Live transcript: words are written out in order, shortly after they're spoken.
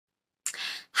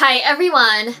Hi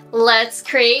everyone! Let's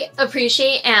create,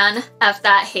 appreciate, and F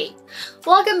that hate.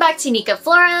 Welcome back to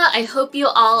Nikkaflora. I hope you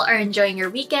all are enjoying your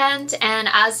weekend, and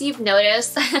as you've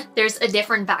noticed, there's a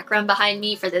different background behind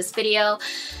me for this video.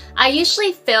 I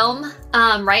usually film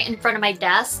right in front of my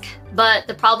desk, but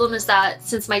the problem is that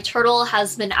since my turtle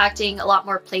has been acting a lot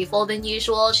more playful than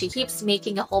usual, she keeps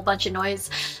making a whole bunch of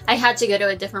noise, I had to go to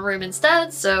a different room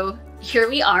instead, so here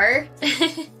we are.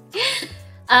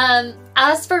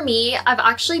 As for me, I've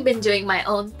actually been doing my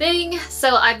own thing,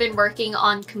 so I've been working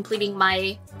on completing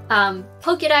my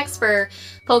Pokédex for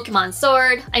Pokemon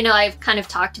Sword. I know I've kind of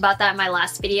talked about that in my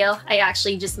last video. I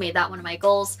actually just made that one of my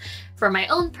goals for my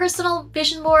own personal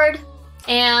vision board,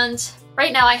 and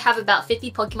right now I have about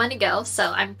 50 Pokemon to go,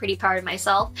 so I'm pretty proud of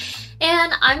myself.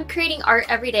 And I'm creating art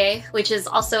every day, which is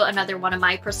also another one of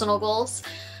my personal goals.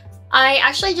 I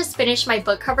actually just finished my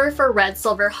book cover for Red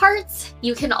Silver Hearts.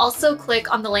 You can also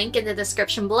click on the link in the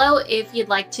description below if you'd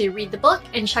like to read the book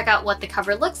and check out what the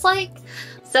cover looks like.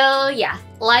 So yeah,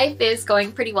 life is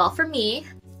going pretty well for me.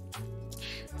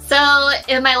 So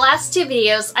in my last two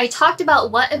videos, I talked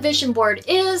about what a vision board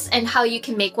is and how you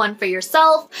can make one for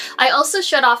yourself. I also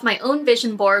showed off my own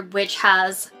vision board, which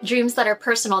has dreams that are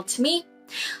personal to me.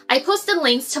 I posted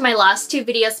links to my last two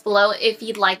videos below if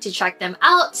you'd like to check them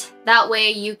out. That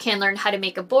way you can learn how to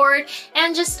make a board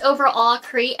and just overall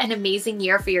create an amazing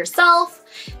year for yourself.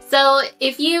 So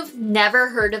if you've never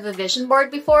heard of a vision board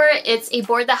before, it's a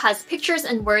board that has pictures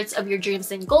and words of your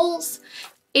dreams and goals.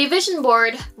 A vision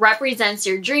board represents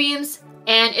your dreams,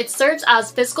 and it serves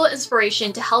as physical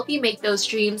inspiration to help you make those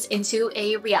dreams into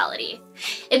a reality.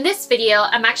 In this video,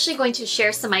 I'm actually going to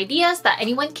share some ideas that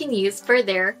anyone can use for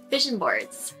their vision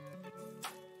boards.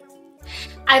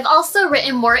 I've also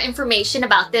written more information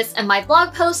about this in my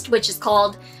blog post, which is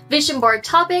called Vision Board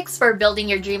Topics for Building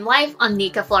Your Dream Life on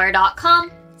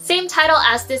Nikkaflora.com. Same title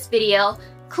as this video.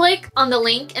 Click on the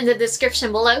link in the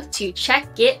description below to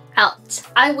check it out.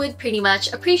 I would pretty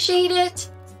much appreciate it.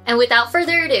 And without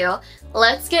further ado,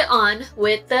 let's get on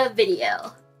with the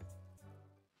video.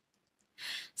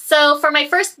 So for my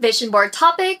first vision board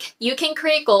topic, you can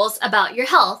create goals about your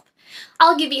health.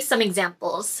 I'll give you some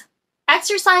examples.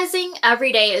 Exercising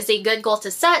every day is a good goal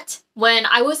to set. When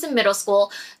I was in middle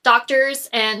school, doctors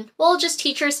and, well, just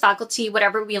teachers, faculty,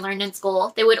 whatever we learned in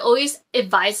school, they would always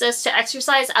advise us to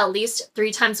exercise at least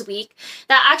 3 times a week.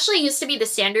 That actually used to be the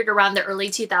standard around the early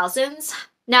 2000s.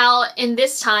 Now, in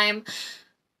this time,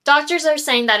 doctors are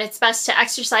saying that it's best to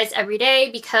exercise every day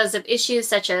because of issues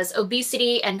such as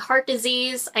obesity and heart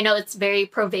disease. I know it's very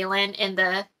prevalent in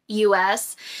the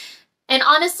US. And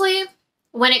honestly,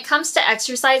 when it comes to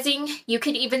exercising, you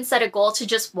could even set a goal to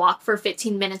just walk for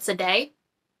 15 minutes a day.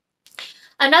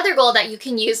 Another goal that you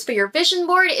can use for your vision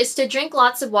board is to drink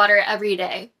lots of water every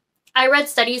day. I read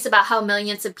studies about how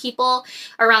millions of people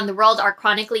around the world are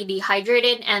chronically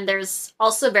dehydrated, and there's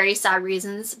also very sad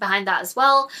reasons behind that as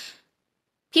well.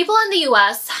 People in the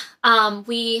US,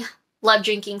 we love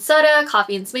drinking soda,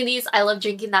 coffee, and smoothies. I love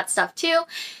drinking that stuff too,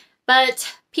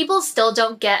 but people still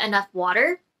don't get enough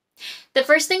water. The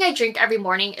first thing I drink every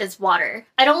morning is water.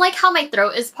 I don't like how my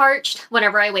throat is parched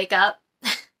whenever I wake up.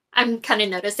 I'm kind of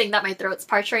noticing that my throat's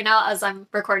parched right now as I'm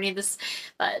recording this,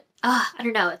 but I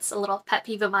don't know, it's a little pet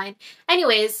peeve of mine.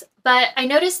 Anyways, but I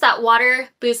noticed that water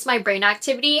boosts my brain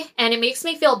activity and it makes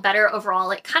me feel better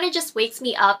overall. It kind of just wakes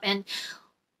me up and,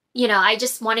 you know, I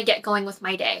just want to get going with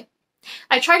my day.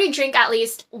 I try to drink at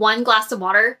least 1 glass of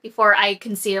water before I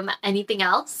consume anything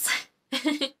else.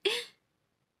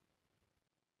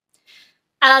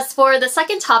 As for the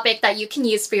second topic that you can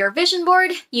use for your vision board,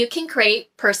 you can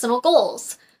create personal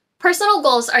goals. Personal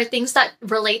goals are things that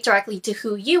relate directly to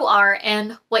who you are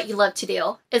and what you love to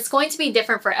do. It's going to be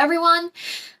different for everyone.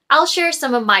 I'll share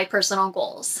some of my personal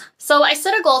goals. So I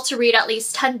set a goal to read at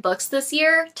least 10 books this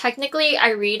year. Technically, I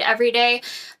read every day,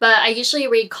 but I usually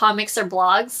read comics or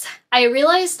blogs. I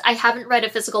realized I haven't read a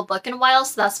physical book in a while,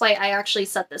 so that's why I actually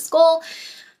set this goal.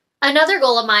 Another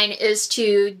goal of mine is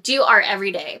to do art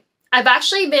every day. I've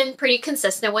actually been pretty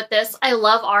consistent with this. I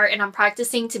love art and I'm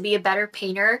practicing to be a better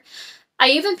painter.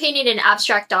 I even painted an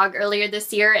abstract dog earlier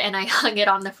this year and I hung it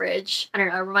on the fridge. I don't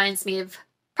know, it reminds me of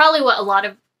probably what a lot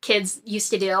of kids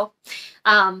used to do.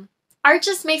 Art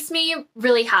just makes me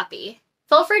really happy.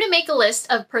 Feel free to make a list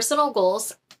of personal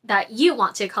goals that you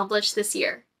want to accomplish this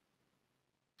year.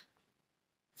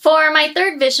 For my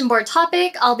third vision board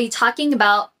topic, I'll be talking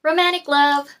about romantic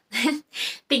love.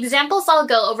 The examples I'll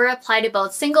go over apply to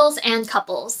both singles and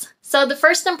couples. So the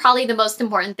first and probably the most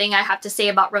important thing I have to say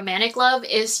about romantic love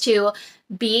is to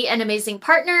be an amazing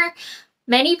partner.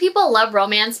 Many people love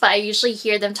romance, but I usually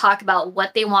hear them talk about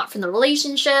what they want from the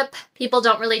relationship. People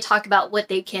don't really talk about what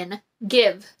they can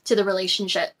give to the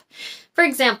relationship. For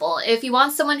example, if you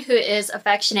want someone who is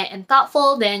affectionate and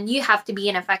thoughtful, then you have to be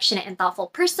an affectionate and thoughtful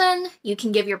person. You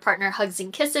can give your partner hugs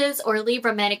and kisses or leave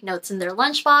romantic notes in their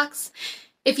lunchbox.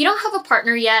 If you don't have a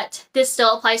partner yet, this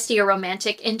still applies to your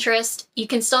romantic interest. You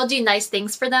can still do nice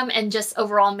things for them and just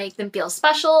overall make them feel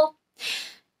special.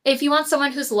 If you want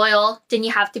someone who's loyal, then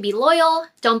you have to be loyal.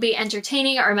 Don't be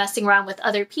entertaining or messing around with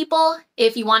other people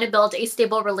if you want to build a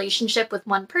stable relationship with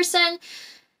one person.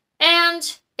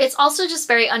 And it's also just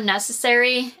very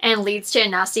unnecessary and leads to a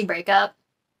nasty breakup.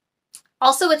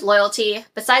 Also with loyalty,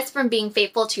 besides from being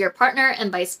faithful to your partner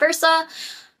and vice versa,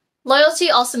 loyalty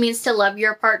also means to love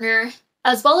your partner,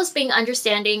 as well as being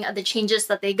understanding of the changes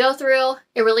that they go through.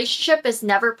 A relationship is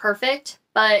never perfect,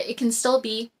 but it can still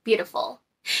be beautiful.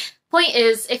 Point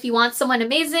is, if you want someone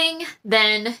amazing,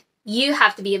 then you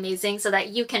have to be amazing so that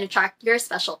you can attract your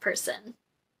special person.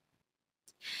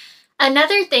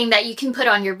 Another thing that you can put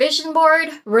on your vision board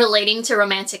relating to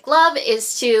romantic love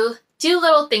is to do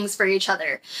little things for each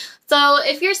other. So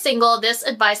if you're single, this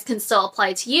advice can still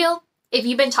apply to you. If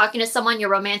you've been talking to someone you're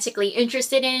romantically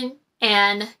interested in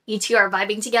and you two are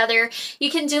vibing together, you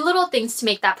can do little things to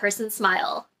make that person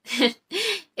smile.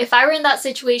 If I were in that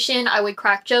situation, I would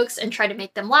crack jokes and try to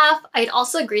make them laugh. I'd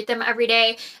also greet them every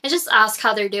day and just ask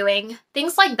how they're doing.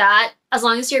 Things like that, as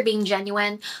long as you're being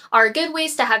genuine, are good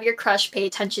ways to have your crush pay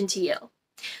attention to you.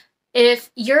 If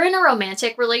you're in a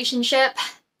romantic relationship,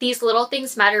 these little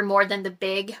things matter more than the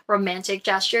big romantic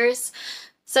gestures.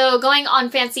 So going on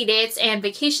fancy dates and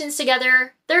vacations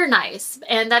together, they're nice.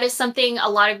 And that is something a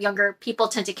lot of younger people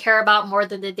tend to care about more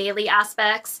than the daily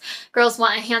aspects. Girls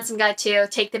want a handsome guy to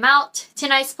take them out to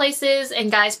nice places, and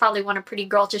guys probably want a pretty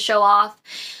girl to show off.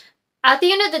 At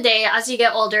the end of the day, as you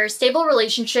get older, stable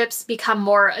relationships become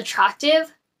more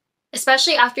attractive,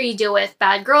 especially after you deal with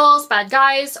bad girls, bad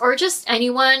guys, or just any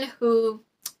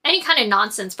kind of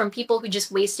nonsense from people who just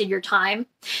wasted your time.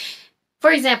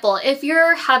 For example, if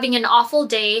you're having an awful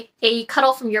day, a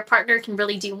cuddle from your partner can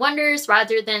really do wonders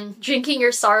rather than drinking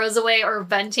your sorrows away or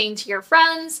venting to your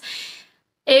friends.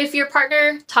 If your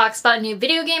partner talks about a new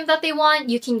video game that they want,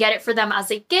 you can get it for them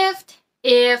as a gift.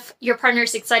 If your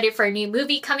partner's excited for a new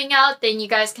movie coming out, then you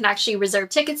guys can actually reserve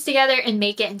tickets together and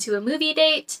make it into a movie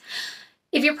date.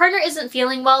 If your partner isn't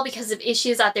feeling well because of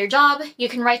issues at their job, you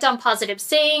can write down positive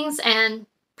sayings and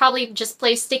probably just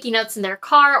place sticky notes in their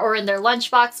car or in their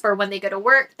lunchbox for when they go to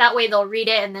work. That way they'll read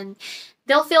it and then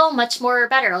they'll feel much more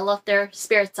better. It'll lift their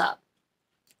spirits up.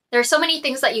 There are so many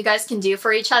things that you guys can do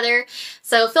for each other,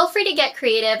 so feel free to get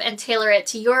creative and tailor it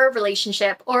to your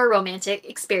relationship or romantic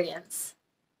experience.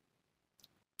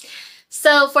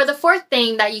 So for the fourth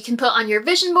thing that you can put on your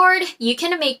vision board, you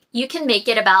can make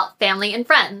it about family and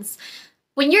friends.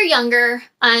 When you're younger,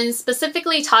 and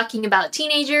specifically talking about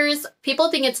teenagers,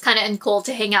 people think it's kind of uncool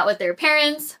to hang out with their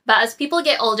parents, but as people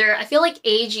get older, I feel like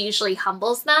age usually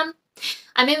humbles them.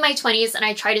 I'm in my 20s and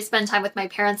I try to spend time with my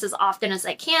parents as often as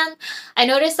I can. I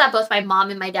noticed that both my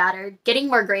mom and my dad are getting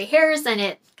more gray hairs and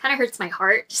it kind of hurts my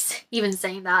heart just even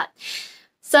saying that.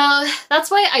 So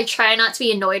that's why I try not to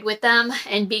be annoyed with them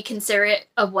and be considerate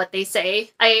of what they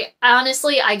say. I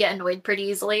get annoyed pretty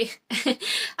easily.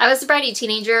 I was a bratty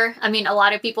teenager. I mean, a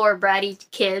lot of people are bratty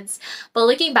kids. But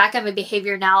looking back at my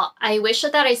behavior now, I wish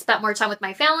that I spent more time with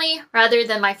my family rather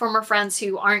than my former friends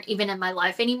who aren't even in my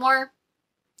life anymore.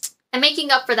 I'm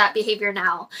making up for that behavior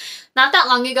now. Not that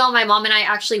long ago, my mom and I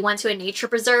actually went to a nature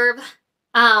preserve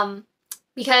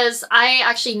because I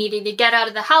actually needed to get out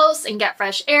of the house and get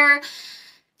fresh air.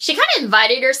 She kind of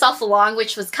invited herself along,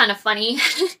 which was kind of funny.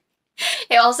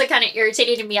 It also kind of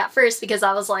irritated me at first because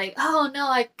I was like, oh no,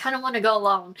 I kind of want to go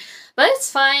alone. But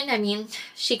it's fine. I mean,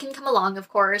 she can come along, of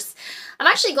course. I'm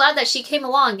actually glad that she came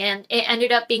along and it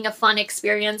ended up being a fun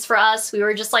experience for us. We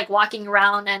were just like walking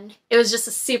around and it was just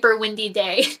a super windy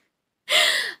day.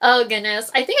 Oh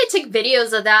goodness. I think I took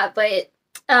videos of that, but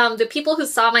the people who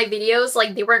saw my videos,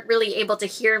 like they weren't really able to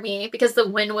hear me because the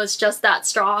wind was just that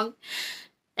strong.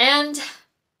 And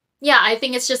yeah, I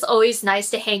think it's just always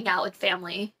nice to hang out with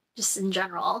family, just in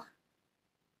general.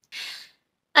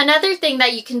 Another thing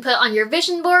that you can put on your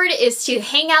vision board is to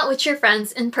hang out with your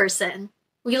friends in person.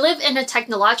 We live in a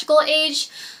technological age.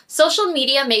 Social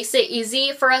media makes it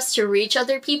easy for us to reach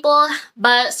other people,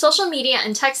 but social media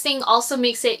and texting also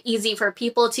makes it easy for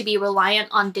people to be reliant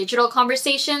on digital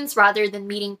conversations rather than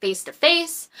meeting face to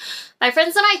face. My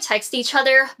friends and I text each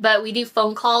other, but we do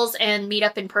phone calls and meet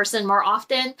up in person more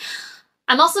often.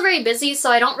 I'm also very busy, so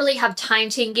I don't really have time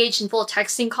to engage in full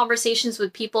texting conversations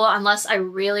with people unless I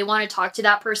really want to talk to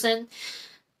that person.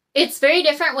 It's very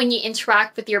different when you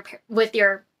interact with your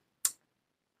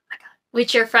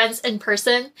friends in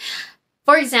person.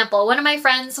 For example, one of my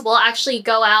friends will actually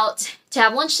go out to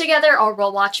have lunch together or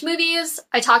we'll watch movies.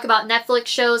 I talk about Netflix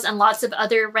shows and lots of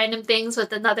other random things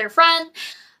with another friend.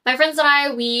 My friends and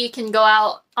I, we can go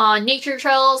out on nature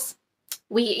trails,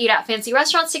 we eat at fancy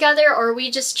restaurants together, or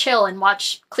we just chill and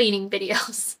watch cleaning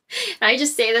videos. And I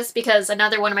just say this because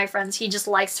another one of my friends, he just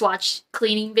likes to watch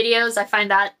cleaning videos. I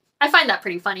find that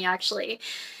pretty funny, actually.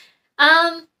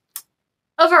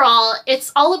 Overall,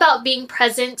 it's all about being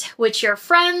present with your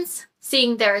friends,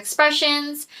 seeing their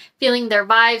expressions, feeling their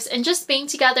vibes, and just being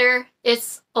together.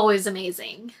 It's always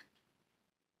amazing.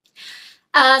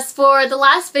 As for the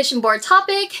last vision board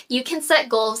topic, you can set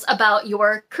goals about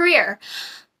your career.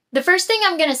 The first thing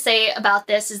I'm going to say about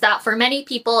this is that for many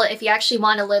people, if you actually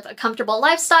want to live a comfortable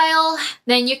lifestyle,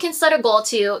 then you can set a goal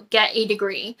to get a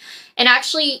degree and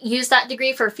actually use that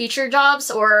degree for future jobs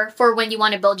or for when you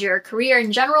want to build your career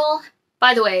in general.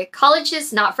 By the way, college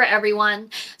is not for everyone.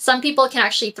 Some people can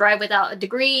actually thrive without a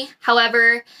degree.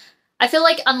 However, I feel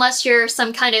like unless you're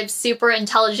some kind of super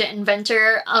intelligent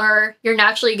inventor or you're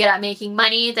naturally good at making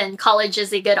money, then college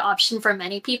is a good option for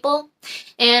many people.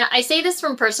 And I say this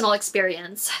from personal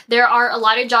experience. There are a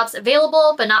lot of jobs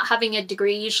available, but not having a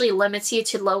degree usually limits you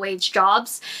to low-wage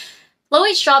jobs.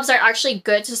 Low-wage jobs are actually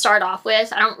good to start off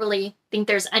with. I don't really think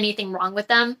there's anything wrong with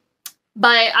them.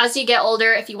 But as you get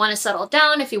older, if you want to settle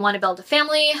down, if you want to build a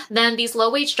family, then these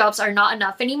low-wage jobs are not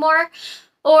enough anymore.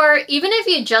 Or even if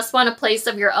you just want a place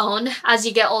of your own, as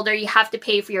you get older, you have to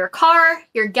pay for your car,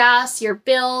 your gas, your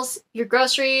bills, your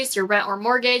groceries, your rent or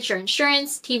mortgage, your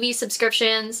insurance, TV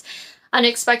subscriptions,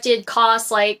 unexpected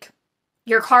costs like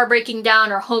your car breaking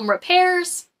down or home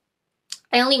repairs.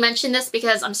 I only mention this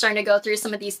because I'm starting to go through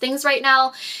some of these things right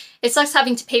now. It sucks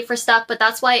having to pay for stuff, but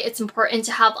that's why it's important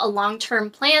to have a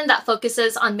long-term plan that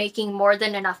focuses on making more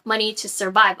than enough money to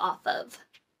survive off of.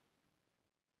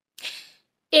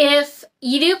 If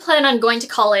you do plan on going to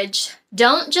college,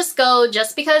 don't just go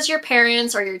just because your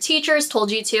parents or your teachers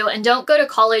told you to, and don't go to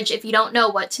college if you don't know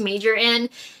what to major in.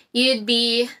 You'd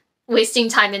be wasting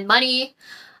time and money.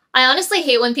 I honestly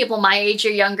hate when people my age or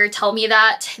younger tell me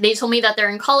that. They told me that they're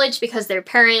in college because their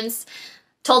parents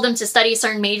told them to study a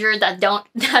certain major that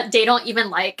they don't even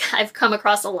like. I've come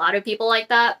across a lot of people like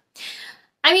that.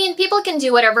 I mean, people can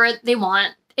do whatever they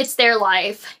want. It's their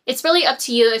life. It's really up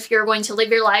to you if you're going to live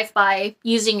your life by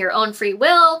using your own free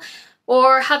will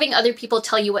or having other people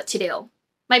tell you what to do.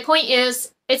 My point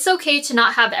is, it's okay to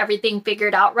not have everything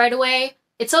figured out right away.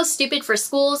 It's so stupid for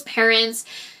schools, parents,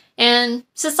 and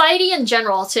society in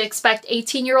general to expect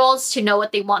 18-year-olds to know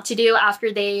what they want to do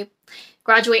after they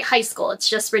graduate high school. It's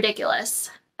just ridiculous.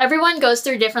 Everyone goes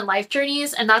through different life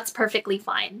journeys, and that's perfectly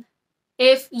fine.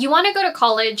 If you want to go to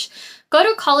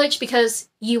college because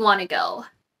you want to go.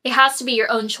 It has to be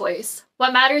your own choice.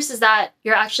 What matters is that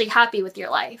you're actually happy with your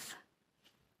life.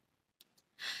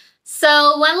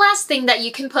 So one last thing that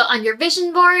you can put on your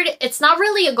vision board, it's not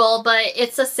really a goal, but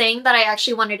it's a saying that I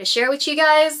actually wanted to share with you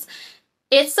guys.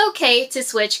 It's okay to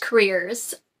switch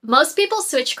careers. Most people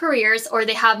switch careers or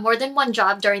they have more than one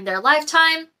job during their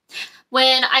lifetime.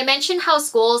 When I mentioned how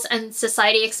schools and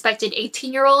society expected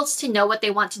 18-year-olds to know what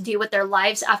they want to do with their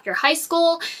lives after high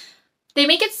school, they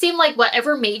make it seem like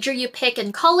whatever major you pick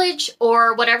in college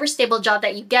or whatever stable job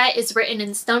that you get is written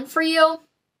in stone for you.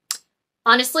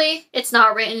 Honestly, it's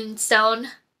not written in stone.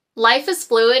 Life is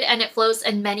fluid and it flows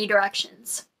in many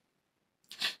directions.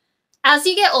 As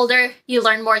you get older, you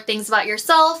learn more things about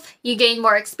yourself, you gain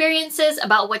more experiences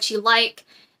about what you like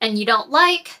and you don't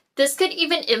like. This could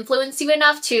even influence you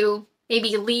enough to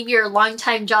maybe leave your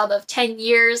longtime job of 10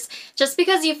 years just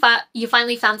because you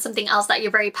finally found something else that you're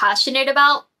very passionate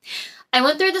about. I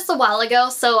went through this a while ago,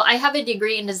 so I have a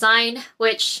degree in design,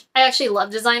 which I actually love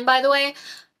design, by the way.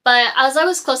 But as I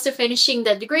was close to finishing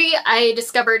the degree, I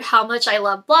discovered how much I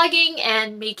love blogging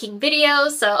and making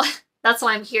videos, so that's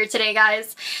why I'm here today,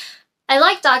 guys. I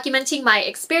like documenting my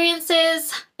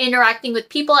experiences, interacting with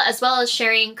people, as well as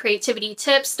sharing creativity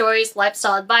tips, stories,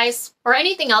 lifestyle advice, or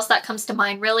anything else that comes to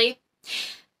mind, really.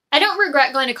 I don't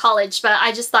regret going to college, but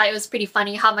I just thought it was pretty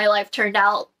funny how my life turned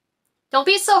out. Don't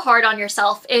be so hard on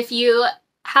yourself. If you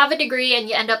have a degree and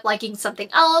you end up liking something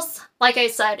else, like I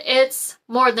said, it's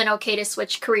more than okay to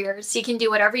switch careers. You can do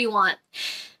whatever you want.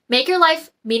 Make your life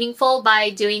meaningful by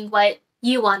doing what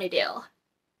you want to do.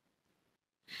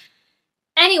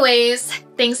 Anyways,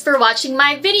 thanks for watching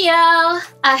my video.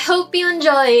 I hope you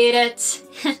enjoyed it.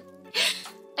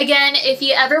 Again, if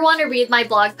you ever want to read my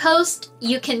blog post,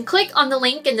 you can click on the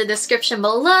link in the description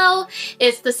below.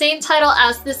 It's the same title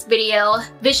as this video,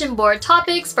 Vision Board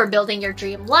Topics for Building Your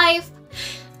Dream Life.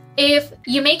 If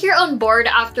you make your own board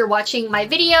after watching my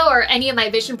video or any of my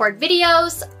vision board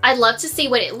videos, I'd love to see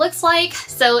what it looks like.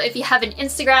 So if you have an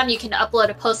Instagram, you can upload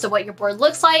a post of what your board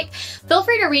looks like. Feel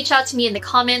free to reach out to me in the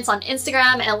comments on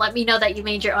Instagram and let me know that you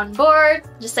made your own board.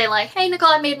 Just say like, hey Nicole,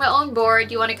 I made my own board.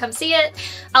 Do you want to come see it?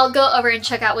 I'll go over and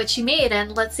check out what you made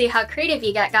and let's see how creative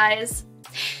you get, guys.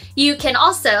 You can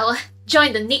also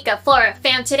join the Nikkaflora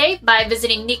fam today by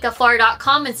visiting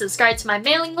Nikkaflora.com and subscribe to my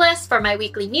mailing list for my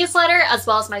weekly newsletter as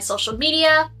well as my social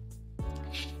media.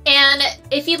 And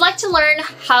if you'd like to learn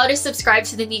how to subscribe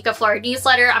to the Nikkaflora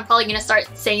newsletter, I'm probably going to start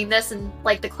saying this in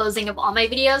like the closing of all my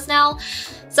videos now.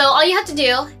 So all you have to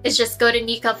do is just go to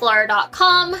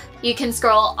Nikkaflora.com. You can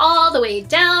scroll all the way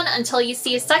down until you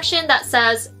see a section that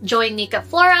says Join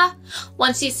Nikkaflora.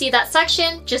 Once you see that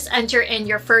section, just enter in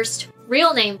your first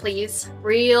real name, please.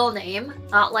 Real name,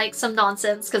 not like some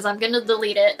nonsense because I'm going to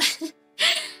delete it.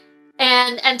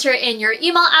 And enter in your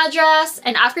email address.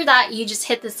 And after that, you just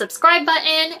hit the subscribe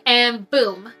button and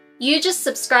boom, you just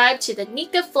subscribe to the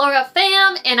Nikkaflora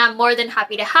fam and I'm more than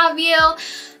happy to have you.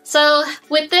 So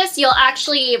with this, you'll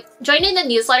actually, joining the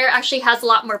newsletter actually has a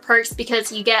lot more perks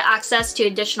because you get access to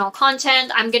additional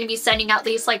content. I'm going to be sending out at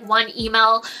least like one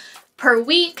email per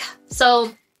week.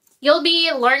 So you'll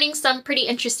be learning some pretty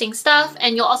interesting stuff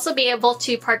and you'll also be able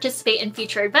to participate in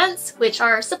future events, which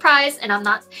are a surprise and I'm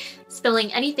not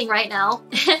spilling anything right now.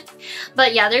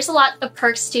 But yeah, there's a lot of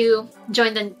perks to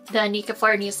join the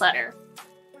Nikkaflora newsletter.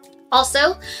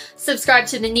 Also, subscribe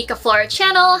to the Nikkaflora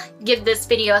channel, give this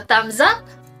video a thumbs up,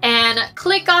 and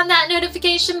click on that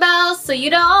notification bell so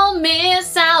you don't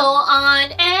miss out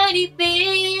on anything.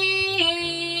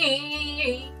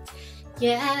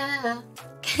 Yeah.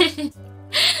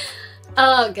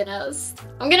 Oh goodness.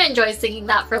 I'm gonna enjoy singing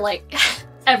that for like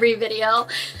every video.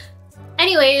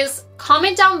 Anyways,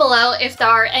 comment down below if there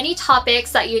are any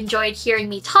topics that you enjoyed hearing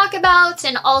me talk about,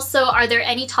 and also are there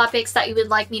any topics that you would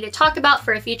like me to talk about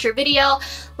for a future video?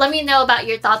 Let me know about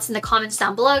your thoughts in the comments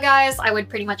down below, guys. I would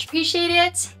pretty much appreciate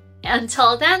it.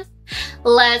 Until then,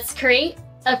 let's create,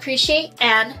 appreciate,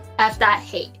 and F that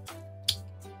hate.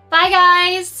 Bye,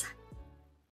 guys!